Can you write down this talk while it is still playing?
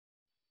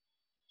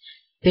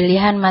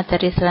Pilihan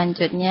materi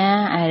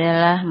selanjutnya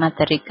adalah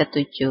materi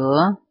ke-7,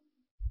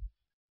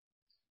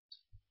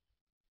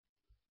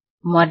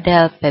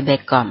 model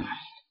PBCom.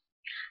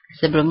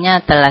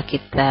 Sebelumnya telah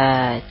kita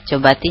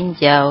coba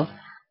tinjau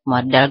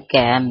model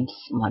games,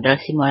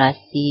 model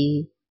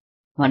simulasi,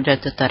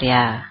 model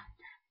tutorial.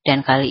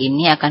 Dan kali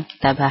ini akan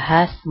kita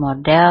bahas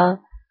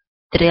model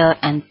drill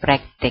and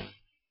practice.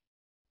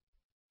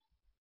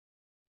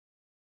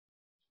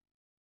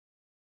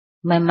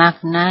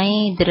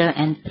 Memaknai drill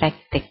and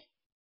practice.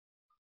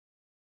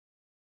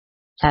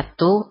 1.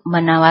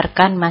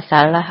 Menawarkan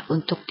masalah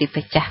untuk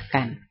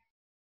dipecahkan.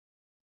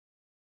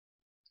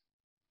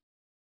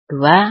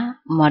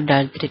 2.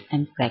 Modal drill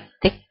and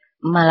practice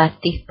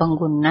melatih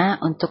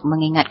pengguna untuk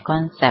mengingat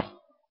konsep.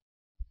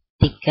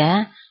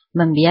 3.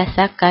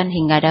 Membiasakan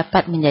hingga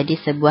dapat menjadi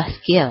sebuah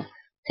skill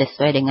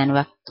sesuai dengan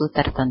waktu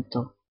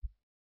tertentu.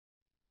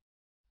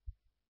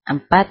 4.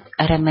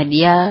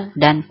 Remedial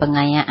dan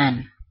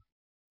pengayaan.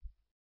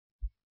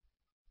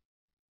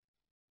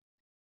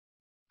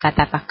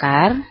 Kata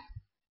pakar,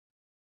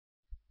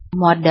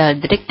 modal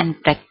drill and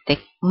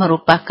practice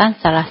merupakan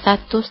salah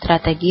satu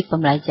strategi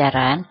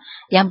pembelajaran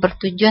yang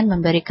bertujuan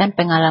memberikan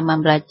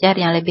pengalaman belajar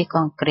yang lebih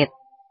konkret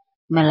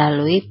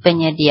melalui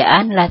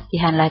penyediaan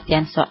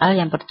latihan-latihan soal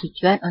yang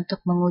bertujuan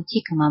untuk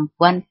menguji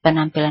kemampuan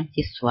penampilan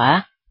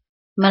siswa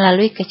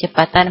melalui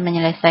kecepatan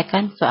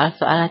menyelesaikan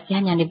soal-soal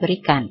latihan yang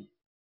diberikan.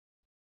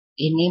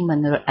 Ini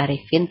menurut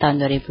Arifin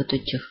tahun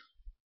 2007.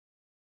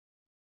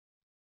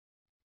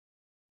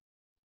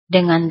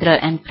 Dengan drill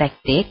and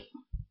practice,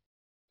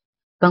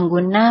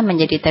 pengguna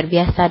menjadi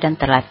terbiasa dan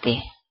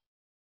terlatih.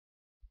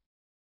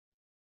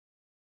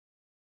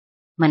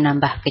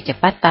 Menambah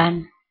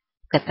kecepatan,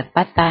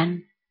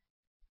 ketepatan,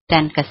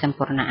 dan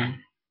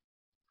kesempurnaan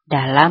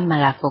dalam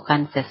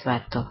melakukan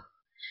sesuatu.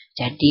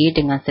 Jadi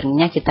dengan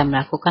seringnya kita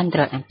melakukan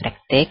drill and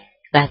practice,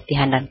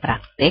 latihan dan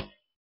praktik,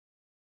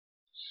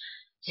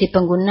 si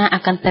pengguna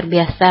akan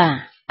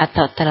terbiasa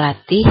atau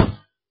terlatih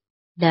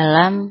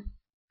dalam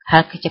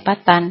hal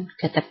kecepatan,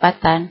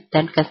 ketepatan,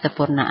 dan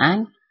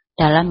kesempurnaan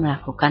dalam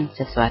melakukan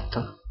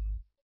sesuatu.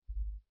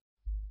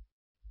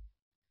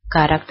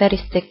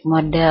 Karakteristik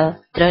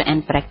model drill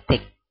and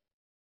practice.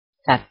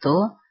 1.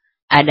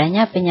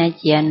 Adanya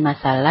penyajian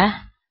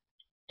masalah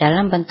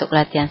dalam bentuk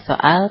latihan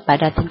soal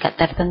pada tingkat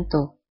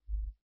tertentu.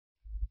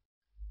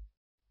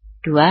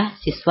 2.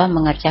 Siswa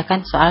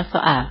mengerjakan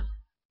soal-soal.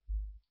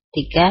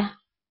 3.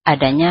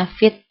 Adanya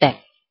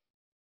feedback.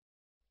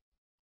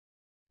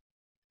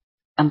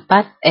 4.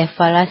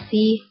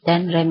 Evaluasi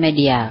dan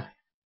remedial.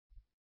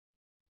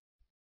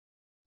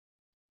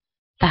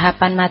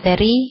 Tahapan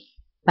materi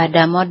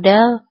pada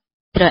model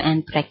drill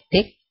and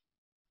practice.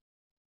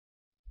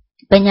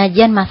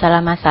 Penyajian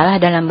masalah-masalah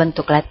dalam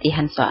bentuk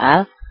latihan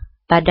soal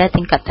pada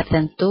tingkat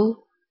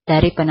tertentu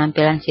dari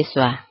penampilan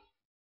siswa.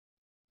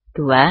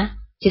 2.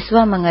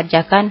 Siswa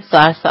mengerjakan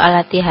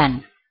soal-soal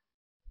latihan.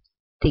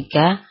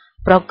 3.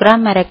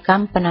 Program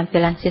merekam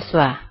penampilan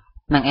siswa,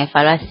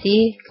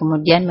 mengevaluasi,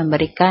 kemudian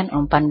memberikan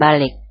umpan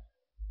balik.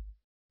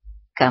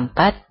 4.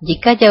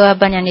 Jika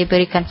jawaban yang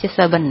diberikan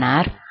siswa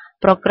benar,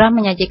 program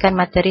menyajikan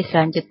materi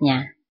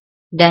selanjutnya.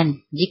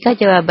 Dan jika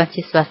jawaban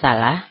siswa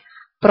salah,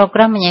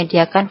 program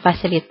menyediakan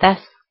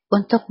fasilitas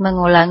untuk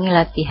mengulangi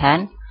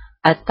latihan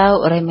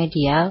atau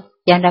remedial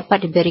yang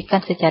dapat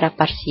diberikan secara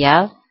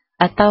parsial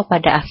atau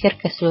pada akhir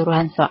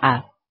keseluruhan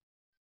soal.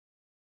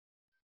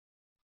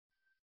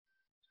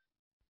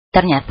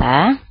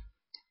 Ternyata,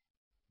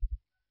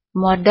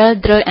 model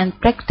drill and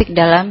practice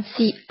dalam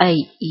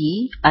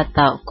CIE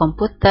atau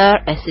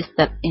Computer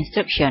Assisted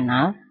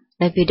Instructional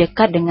lebih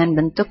dekat dengan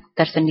bentuk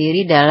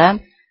tersendiri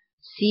dalam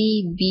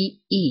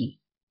CBE,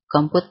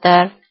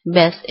 Computer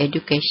Based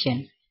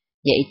Education,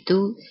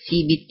 yaitu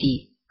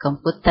CBT,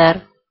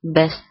 Computer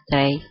Based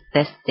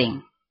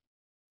Testing,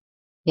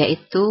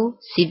 yaitu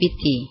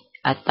CBT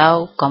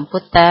atau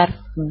Computer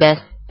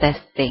Based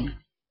Testing.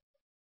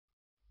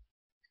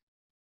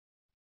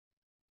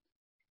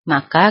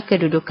 Maka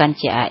kedudukan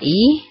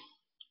CAI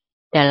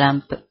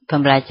dalam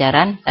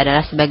pembelajaran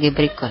adalah sebagai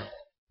berikut.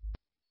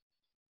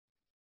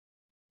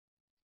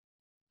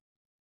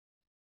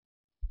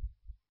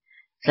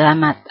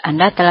 Selamat,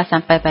 Anda telah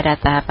sampai pada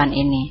tahapan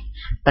ini.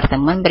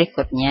 Pertemuan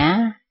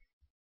berikutnya,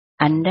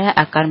 Anda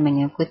akan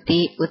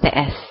mengikuti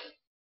UTS.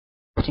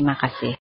 Terima kasih.